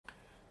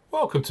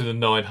Welcome to the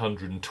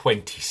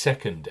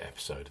 922nd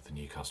episode of the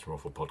New Customer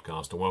Offer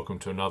Podcast, and welcome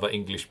to another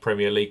English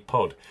Premier League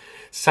pod.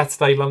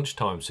 Saturday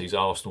lunchtime sees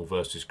Arsenal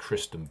versus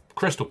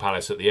Crystal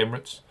Palace at the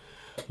Emirates.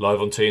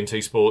 Live on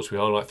TNT Sports, we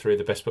highlight three of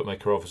the best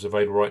bookmaker offers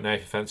available right now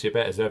if you fancy a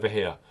bet, as ever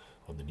here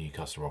on the New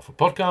Customer Offer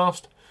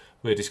Podcast.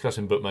 We're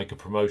discussing bookmaker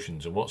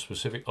promotions and what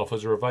specific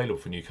offers are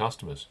available for new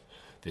customers.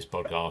 This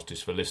podcast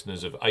is for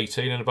listeners of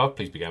 18 and above.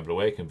 Please be gamble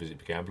aware. You can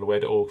visit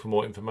begambleaware.org for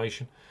more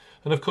information.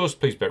 And of course,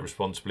 please bet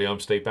responsibly.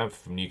 I'm Steve Bamford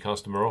from New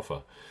Customer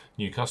Offer,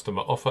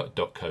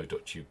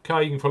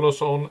 newcustomeroffer.co.uk. You can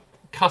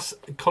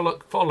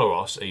follow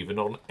us even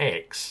on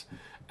X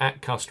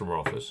at Customer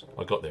Offers.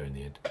 I got there in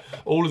the end.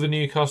 All of the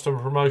new customer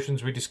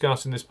promotions we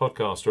discuss in this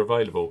podcast are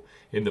available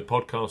in the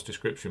podcast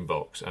description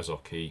box as our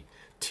key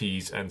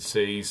T's and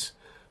C's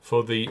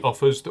for the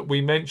offers that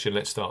we mention.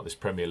 Let's start this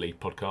Premier League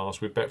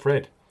podcast with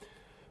Betfred.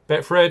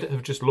 Betfred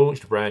have just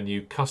launched a brand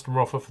new customer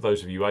offer for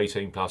those of you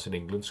 18 plus in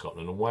England,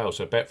 Scotland and Wales.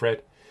 So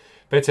Betfred,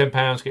 bet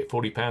 £10, get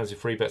 £40 in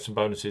free bets and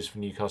bonuses for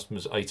new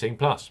customers 18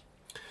 plus.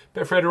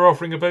 Betfred are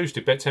offering a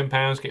boosted bet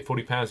 £10, get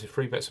 £40 in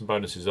free bets and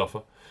bonuses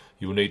offer.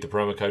 You will need the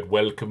promo code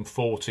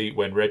WELCOME40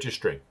 when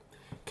registering.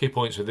 Key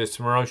points for this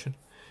promotion: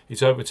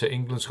 it's open to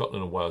England,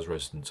 Scotland and Wales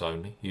residents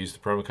only. Use the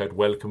promo code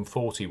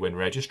WELCOME40 when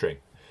registering.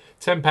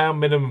 £10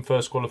 minimum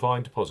first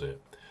qualifying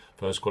deposit.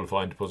 First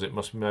qualifying deposit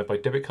must be made by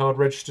debit card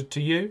registered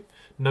to you.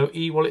 No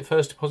e-wallet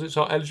first deposits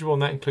are eligible,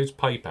 and that includes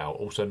PayPal.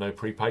 Also no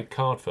prepaid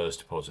card first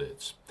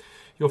deposits.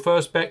 Your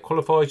first bet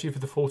qualifies you for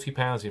the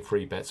 £40 in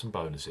free bets and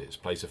bonuses.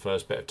 Place a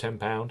first bet of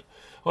 £10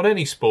 on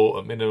any sport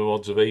at minimum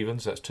odds of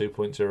evens, that's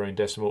 2.0 in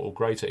decimal or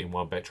greater in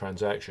one bet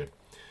transaction.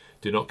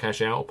 Do not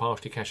cash out or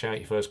partially cash out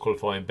your first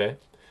qualifying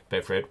bet.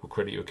 Betfred will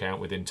credit your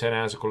account within 10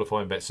 hours of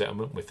qualifying bet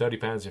settlement with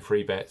 £30 in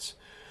free bets,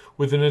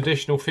 with an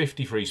additional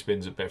 50 free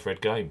spins at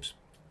Betfred games.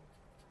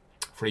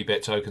 Free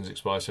bet tokens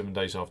expire 7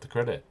 days after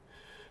credit.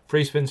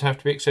 Free spins have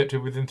to be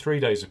accepted within 3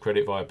 days of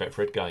credit via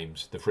Betfred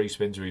Games. The free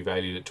spins are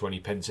valued at 20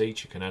 pence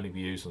each and can only be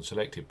used on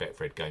selected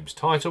Betfred Games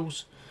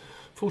titles.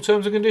 Full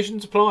terms and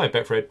conditions apply.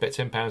 Betfred, bet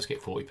 £10,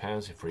 get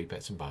 £40 in free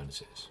bets and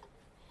bonuses.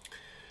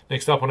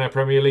 Next up on our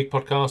Premier League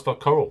podcast are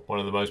Coral, one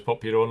of the most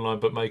popular online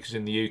bookmakers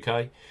in the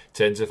UK.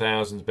 Tens of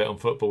thousands bet on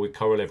football with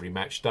Coral every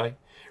match day.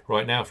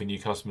 Right now, for new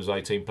customers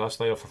 18 plus,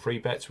 they offer free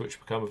bets which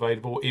become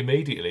available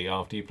immediately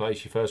after you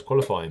place your first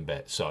qualifying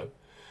bet. So,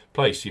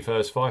 place your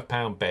first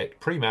 £5 bet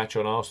pre-match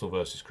on Arsenal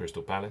versus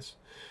Crystal Palace,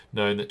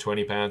 knowing that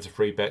 £20 of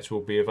free bets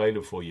will be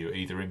available for you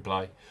either in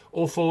play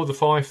or for the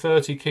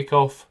 5:30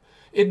 kick-off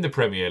in the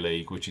Premier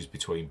League, which is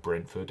between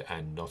Brentford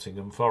and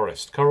Nottingham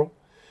Forest. Coral,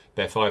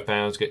 bet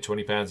 £5, get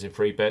 £20 in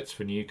free bets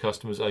for new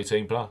customers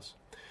 18 plus.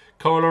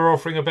 Coral are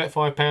offering a bet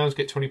 £5,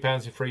 get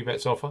 £20 in free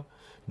bets offer.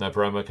 No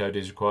promo code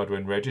is required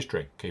when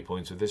registering. Key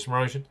points of this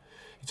promotion: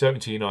 it's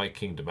open to United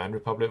Kingdom and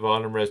Republic of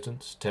Ireland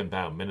residents.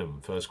 £10 minimum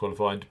first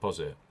qualifying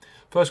deposit.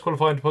 First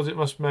qualifying deposit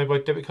must be made by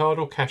debit card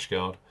or cash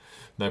card.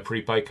 No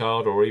prepaid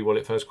card or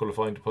e-wallet first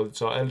qualifying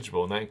deposits are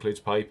eligible, and that includes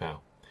PayPal.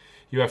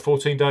 You have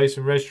 14 days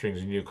from registering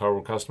as a new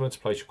Coral customer to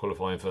place your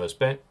qualifying first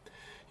bet.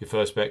 Your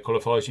first bet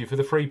qualifies you for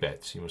the free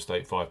bets. You must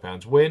stake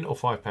 £5 win or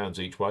 £5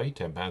 each way,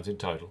 £10 in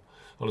total,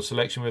 on a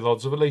selection with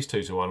odds of at least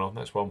 2 to 1 on,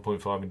 that's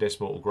 1.5 in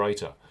decimal or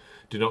greater.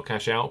 Do not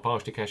cash out or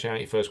partially cash out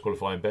your first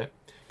qualifying bet.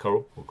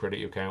 Coral will credit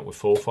your account with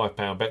 4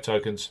 £5 bet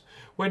tokens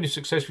when you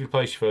successfully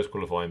place your first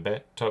qualifying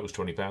bet. Totals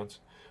 £20.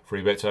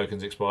 Free bet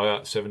tokens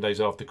expire 7 days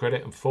after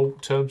credit and full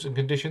terms and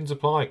conditions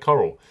apply.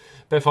 Coral,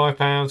 bet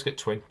 £5, get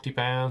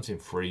 £20 in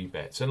free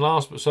bets. And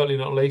last but certainly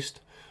not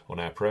least,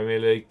 on our Premier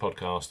League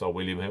podcast are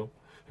William Hill,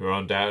 who are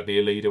undoubtedly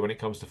a leader when it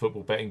comes to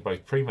football betting,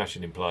 both pre-match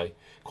and in play.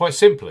 Quite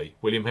simply,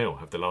 William Hill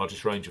have the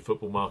largest range of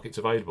football markets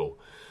available.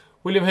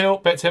 William Hill,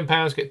 bet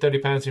 £10, get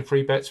 £30 in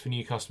free bets for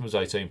new customers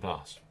 18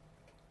 plus.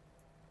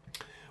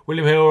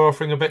 William Hill are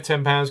offering a bet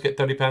 £10, get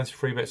 £30 in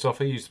free bets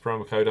offer. Use the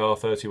promo code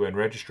R30 when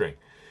registering.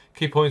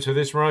 Key points for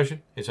this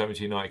promotion: it's open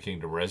to United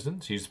Kingdom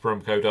residents. Use the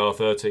promo code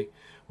R30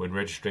 when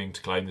registering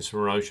to claim this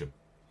promotion.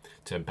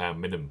 £10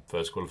 minimum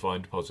first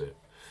qualifying deposit.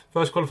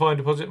 First qualifying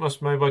deposit must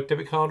be made by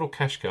debit card or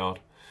cash card.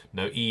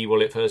 No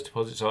e-wallet first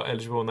deposits are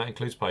eligible, and that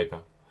includes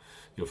PayPal.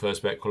 Your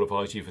first bet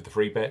qualifies you for the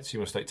free bets.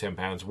 You must stake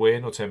 £10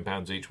 win or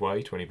 £10 each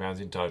way,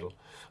 £20 in total,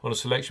 on a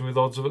selection with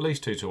odds of at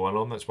least 2 to 1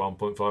 on, that's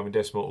 1.5 in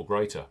decimal or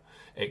greater.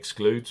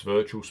 Excludes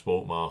virtual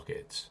sport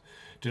markets.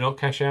 Do not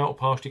cash out or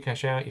partially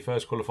cash out your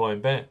first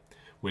qualifying bet.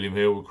 William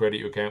Hill will credit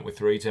your account with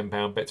 3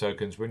 £10 bet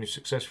tokens when you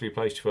successfully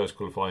place your first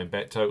qualifying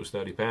bet. Totals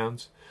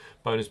 £30.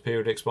 Bonus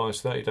period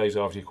expires 30 days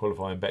after your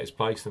qualifying bet is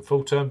placed, and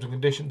full terms and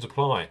conditions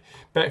apply.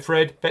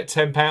 Betfred, bet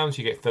 £10,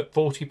 you get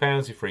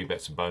 £40 in free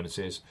bets and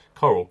bonuses.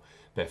 Coral,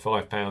 bet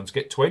 £5,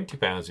 get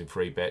 £20 in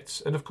free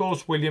bets. And of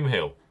course, William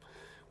Hill,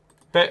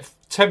 bet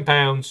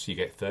 £10, you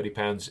get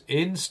 £30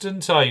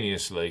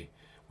 instantaneously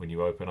when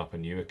you open up a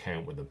new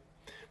account with them.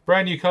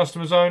 Brand new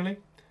customers only.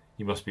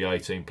 You must be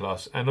 18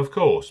 plus, and of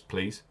course,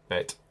 please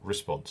bet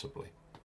responsibly.